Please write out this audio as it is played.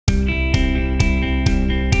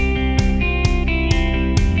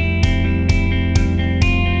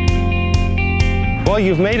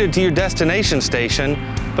you've made it to your destination station,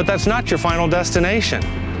 but that's not your final destination.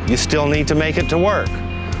 You still need to make it to work.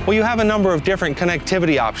 Well, you have a number of different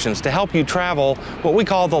connectivity options to help you travel what we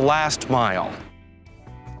call the last mile.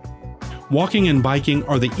 Walking and biking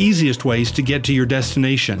are the easiest ways to get to your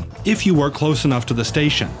destination if you work close enough to the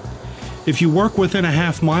station. If you work within a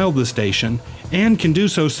half mile of the station and can do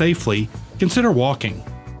so safely, consider walking.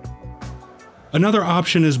 Another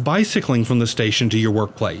option is bicycling from the station to your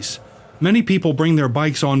workplace. Many people bring their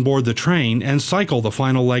bikes on board the train and cycle the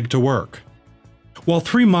final leg to work. While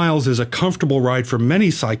 3 miles is a comfortable ride for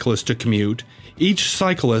many cyclists to commute, each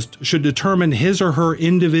cyclist should determine his or her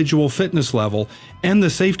individual fitness level and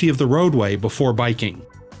the safety of the roadway before biking.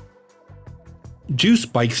 Juice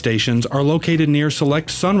bike stations are located near select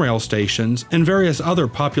SunRail stations and various other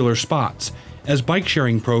popular spots, as bike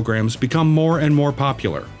sharing programs become more and more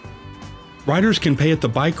popular. Riders can pay at the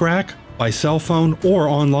bike rack, by cell phone, or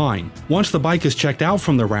online. Once the bike is checked out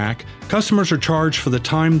from the rack, customers are charged for the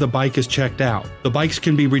time the bike is checked out. The bikes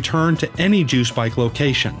can be returned to any Juice Bike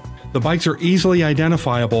location. The bikes are easily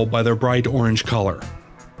identifiable by their bright orange color.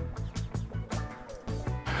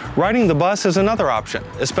 Riding the bus is another option,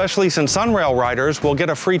 especially since SunRail riders will get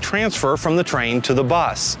a free transfer from the train to the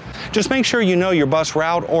bus. Just make sure you know your bus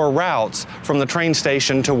route or routes from the train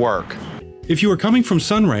station to work. If you are coming from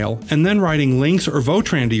SunRail and then riding Lynx or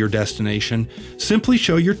Votran to your destination, simply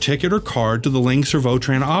show your ticket or card to the Lynx or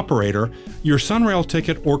Votran operator. Your SunRail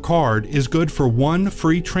ticket or card is good for 1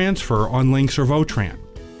 free transfer on Lynx or Votran.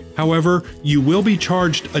 However, you will be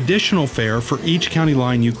charged additional fare for each county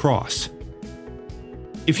line you cross.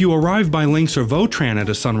 If you arrive by Lynx or Votran at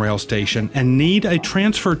a SunRail station and need a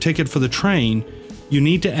transfer ticket for the train, you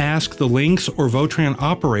need to ask the Lynx or Votran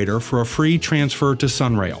operator for a free transfer to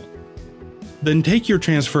SunRail. Then take your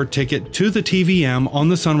transfer ticket to the TVM on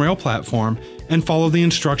the SunRail platform and follow the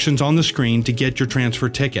instructions on the screen to get your transfer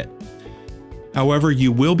ticket. However,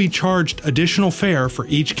 you will be charged additional fare for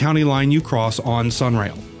each county line you cross on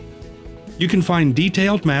SunRail. You can find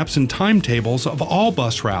detailed maps and timetables of all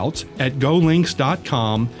bus routes at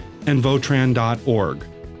golynx.com and votran.org.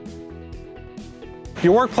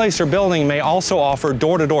 Your workplace or building may also offer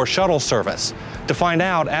door-to-door shuttle service. To find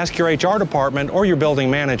out, ask your HR department or your building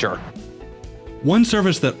manager. One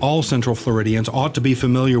service that all Central Floridians ought to be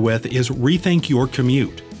familiar with is Rethink Your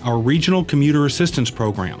Commute, our regional commuter assistance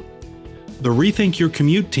program. The Rethink Your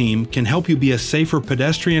Commute team can help you be a safer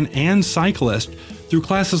pedestrian and cyclist through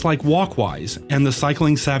classes like Walkwise and the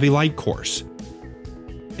Cycling Savvy Light course.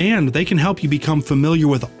 And they can help you become familiar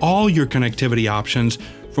with all your connectivity options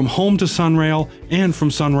from home to SunRail and from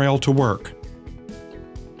SunRail to work.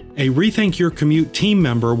 A Rethink Your Commute team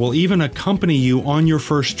member will even accompany you on your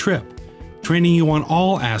first trip, training you on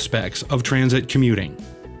all aspects of transit commuting.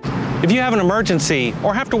 If you have an emergency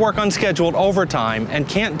or have to work unscheduled overtime and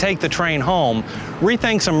can't take the train home,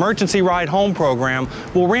 Rethink's Emergency Ride Home program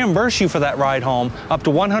will reimburse you for that ride home up to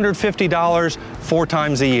 $150 4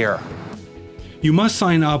 times a year. You must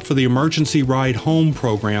sign up for the Emergency Ride Home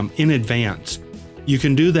program in advance. You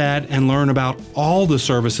can do that and learn about all the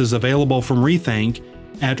services available from Rethink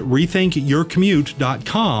at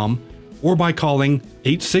rethinkyourcommute.com or by calling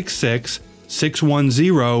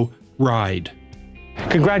 866-610-RIDE.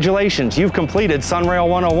 Congratulations, you've completed SunRail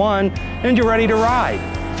 101 and you're ready to ride.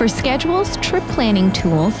 For schedules, trip planning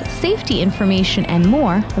tools, safety information, and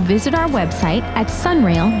more, visit our website at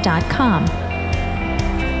sunrail.com.